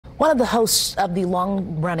One of the hosts of the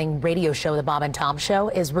long-running radio show, The Bob and Tom Show,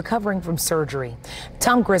 is recovering from surgery.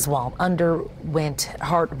 Tom Griswold underwent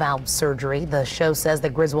heart valve surgery. The show says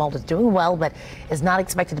that Griswold is doing well, but is not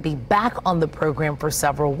expected to be back on the program for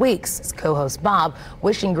several weeks. His co-host Bob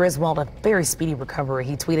wishing Griswold a very speedy recovery.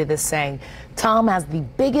 He tweeted this saying, "Tom has the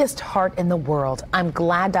biggest heart in the world. I'm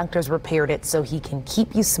glad doctors repaired it so he can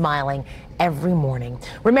keep you smiling every morning."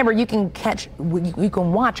 Remember, you can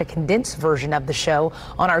watch a condensed version of the show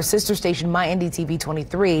on our sister station, My NDTV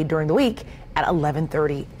 23, during the week at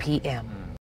 11:30 p.m.